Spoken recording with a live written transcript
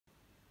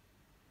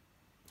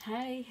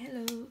Hi,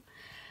 hello.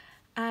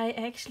 I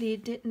actually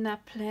did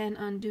not plan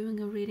on doing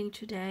a reading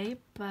today,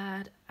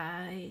 but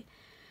I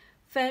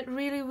felt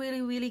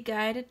really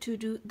guided to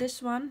do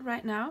this one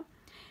right now.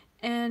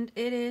 And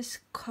it is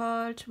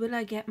called Will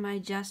I Get My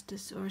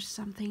Justice or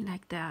something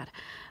like that.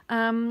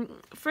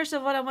 First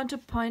of all, I want to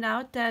point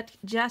out that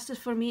justice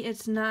for me,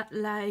 it's not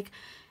like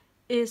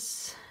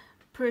is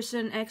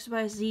person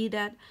XYZ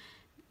that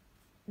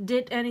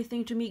did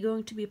anything to me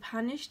going to be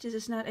punished. This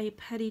is not a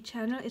petty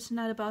channel. It's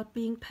not about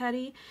being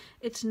petty.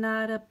 It's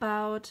not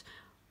about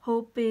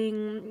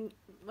hoping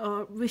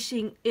or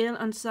wishing ill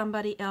on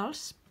somebody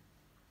else.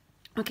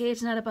 Okay,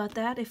 it's not about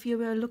that. If you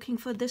were looking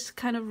for this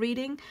kind of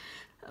reading,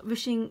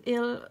 wishing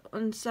ill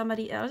on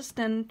somebody else,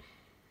 then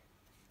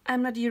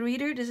I'm not your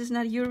reader. This is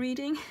not your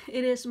reading.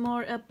 It is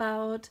more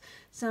about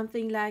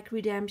something like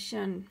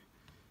redemption.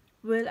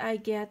 Will I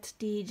get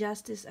the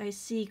justice I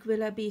seek?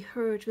 Will I be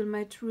heard? Will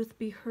my truth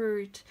be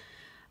heard?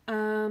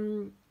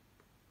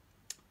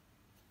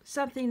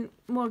 Something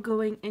more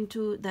going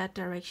into that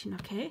direction,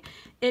 okay?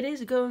 It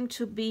is going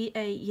to be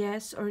a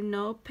yes or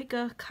no. Pick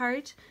a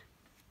card,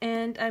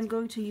 and I'm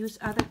going to use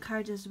other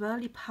cards as well.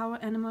 The Power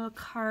Animal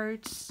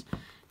cards,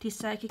 the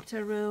Psychic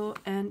Tarot,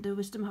 and the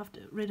Wisdom of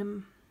the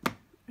Rhythm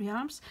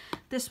Realms.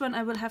 This one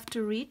I will have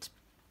to read.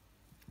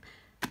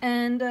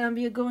 And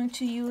we are going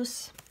to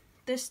use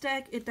this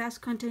deck. It does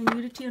contain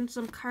nudity on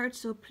some cards,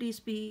 so please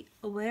be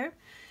aware.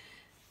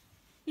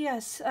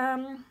 Yes,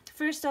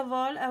 first of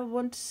all, I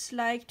would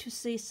like to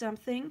say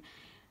something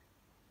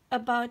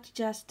about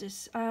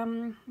justice.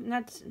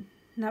 Not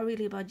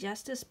really about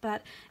justice,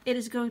 but it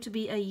is going to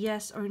be a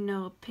yes or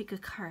no, pick a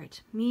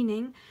card,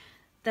 meaning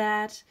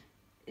that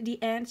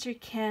the answer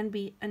can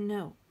be a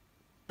no.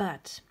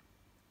 But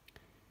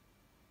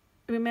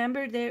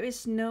remember,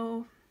 there's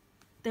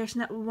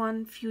not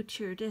one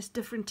future. There's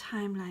different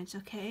timelines,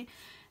 okay?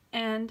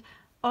 And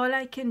all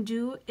I can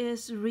do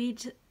is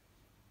read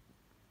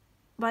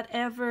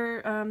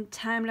whatever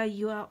timeline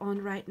you are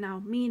on right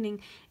now. Meaning,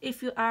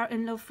 if you are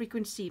in low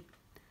frequency,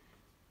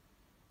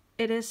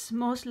 it is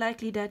most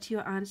likely that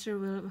your answer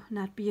will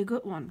not be a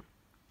good one.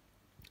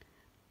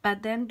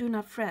 But then do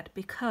not fret,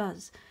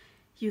 because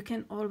you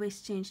can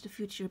always change the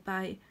future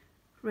by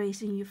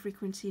raising your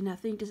frequency. And I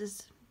think this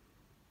is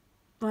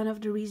one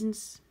of the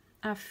reasons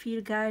I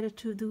feel guided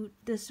to do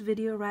this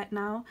video right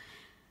now,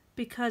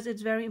 because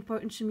it's very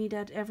important to me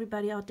that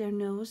everybody out there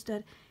knows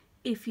that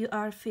if you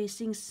are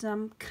facing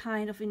some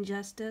kind of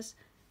injustice,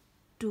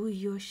 do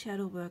your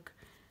shadow work.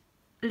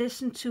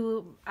 Listen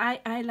to,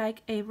 I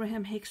like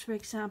Abraham Hicks, for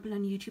example,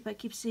 on YouTube. I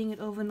keep seeing it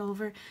over and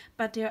over,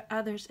 but there are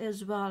others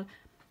as well.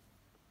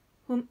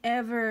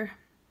 Whomever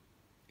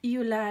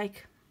you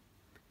like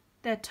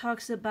that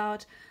talks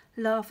about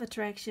law of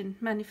attraction,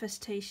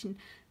 manifestation,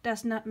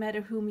 does not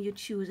matter whom you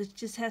choose. It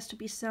just has to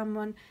be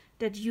someone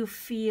that you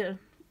feel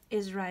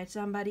is right,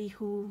 somebody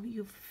who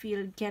you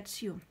feel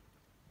gets you.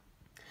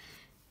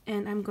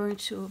 And I'm going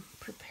to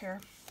prepare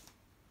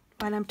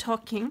while I'm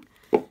talking.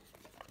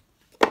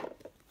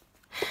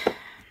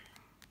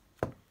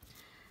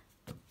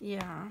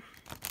 Yeah,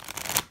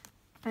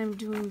 I'm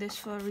doing this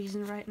for a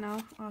reason right now,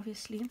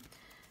 obviously.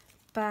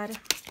 But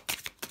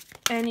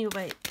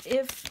anyway,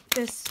 if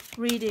this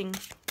reading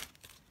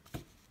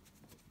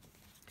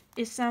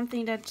is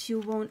something that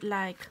you won't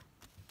like,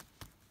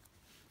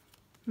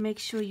 make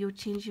sure you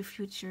change your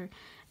future.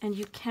 And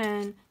you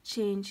can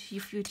change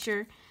your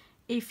future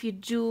if you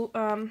do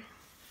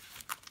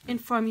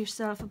inform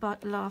yourself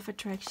about law of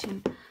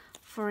attraction,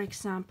 for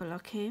example,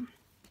 okay?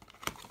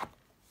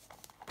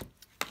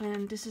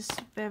 And this is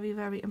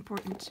very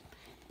important.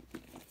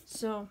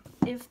 So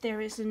if there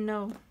is a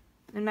no,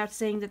 I'm not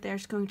saying that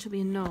there's going to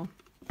be a no,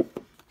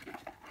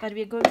 but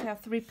we're going to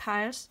have 3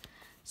 piles,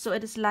 so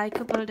it is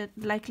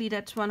likely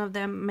that one of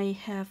them may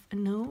have a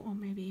no, or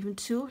maybe even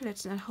 2.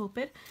 Let's not hope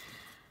it.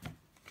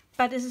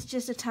 But this is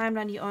just the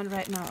timeline you're on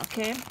right now,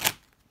 okay?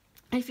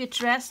 If you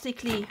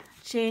drastically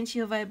change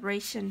your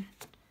vibration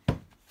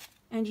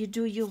and you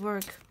do your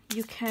work,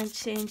 you can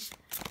change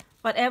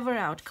whatever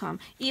outcome.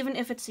 Even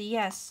if it's a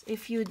yes,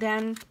 if you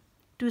then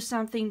do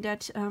something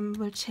that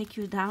will take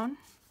you down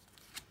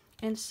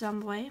in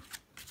some way,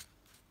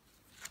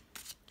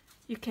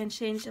 you can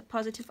change a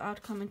positive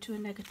outcome into a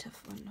negative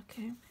one,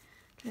 okay?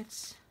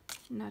 Let's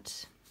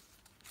not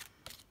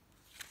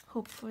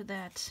hope for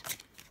that.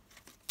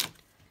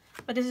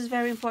 But this is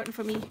very important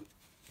for me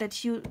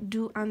that you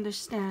do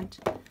understand,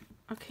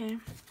 okay?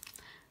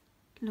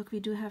 Look, we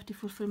do have the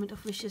fulfillment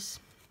of wishes.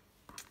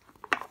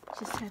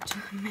 Just had to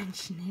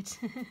mention it.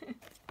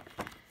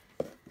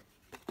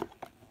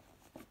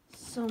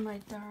 So, my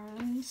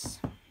darlings,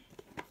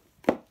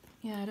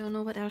 yeah, I don't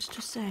know what else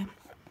to say.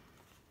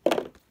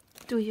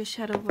 Do your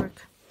shadow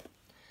work.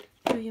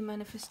 Do your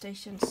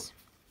manifestations.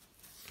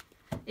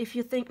 If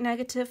you think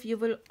negative, you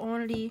will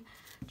only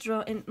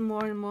draw in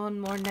more and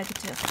more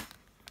negative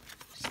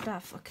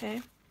stuff,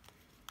 okay?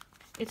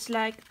 It's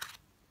like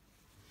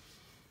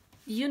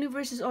the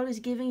universe is always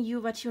giving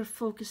you what you're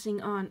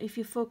focusing on. If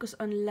you focus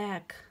on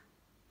lack,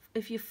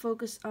 if you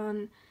focus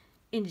on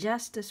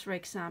injustice, for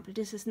example.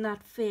 This is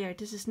not fair,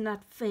 this is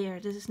not fair,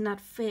 this is not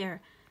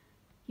fair.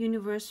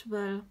 Universe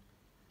will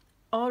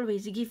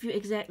always give you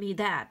exactly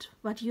that,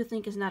 what you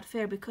think is not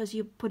fair, because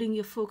you're putting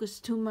your focus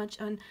too much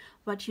on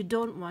what you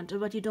don't want, or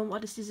what you don't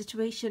want is the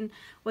situation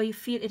where you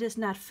feel it is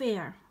not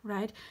fair,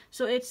 right?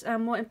 So it's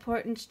more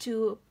important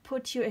to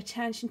put your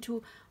attention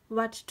to,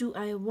 what do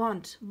I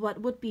want?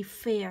 What would be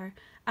fair?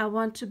 I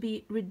want to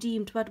be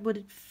redeemed. What would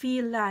it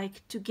feel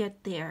like to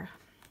get there?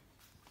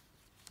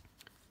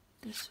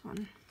 This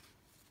one.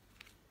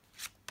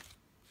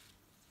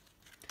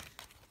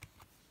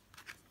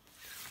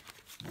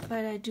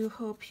 But I do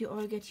hope you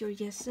all get your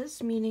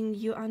yeses, meaning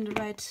you're on the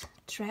right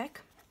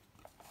track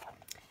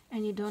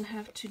and you don't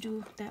have to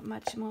do that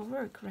much more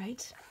work,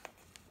 right?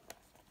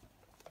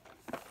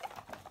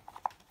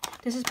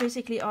 This is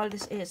basically all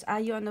this is. Are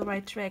you on the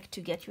right track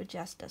to get your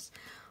justice?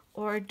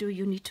 Or do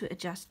you need to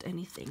adjust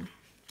anything?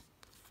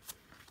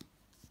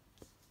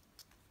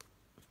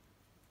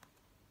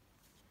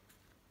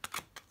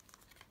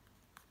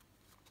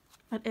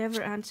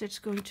 Whatever answer it's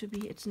going to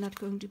be, it's not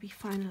going to be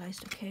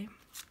finalized, okay?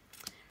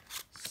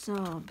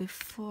 So,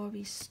 before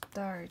we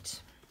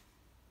start,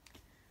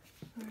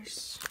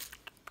 first,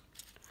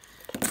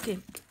 okay,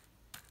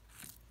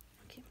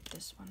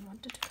 this one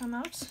wanted to come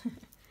out.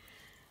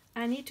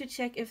 I need to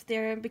check if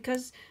they're,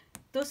 because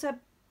those are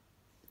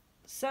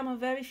some of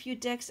very few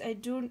decks I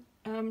do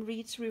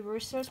read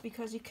reversals,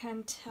 because you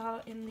can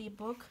tell in the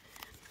book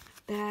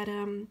that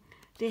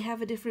they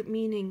have a different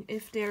meaning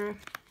if they're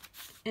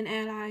an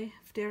ally,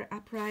 if they're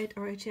upright,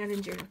 or a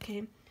challenger,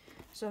 okay?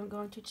 So I'm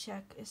going to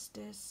check, is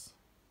this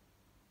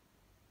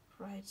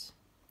right?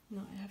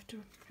 No, I have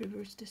to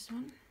reverse this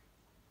one.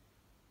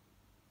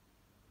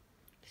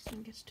 This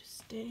one gets to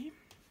stay.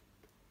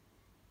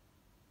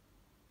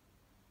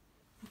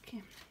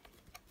 Okay.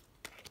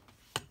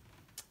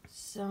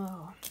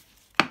 So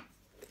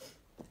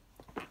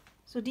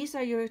these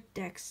are your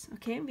decks,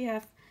 okay? We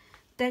have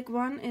deck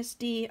 1 is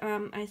the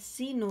I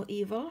see no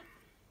evil.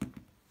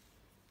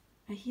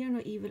 I hear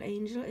no evil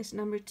angel is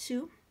number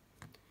 2.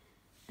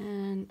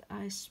 And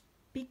I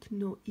speak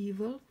no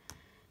evil.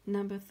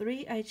 Number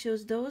 3, I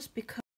chose those because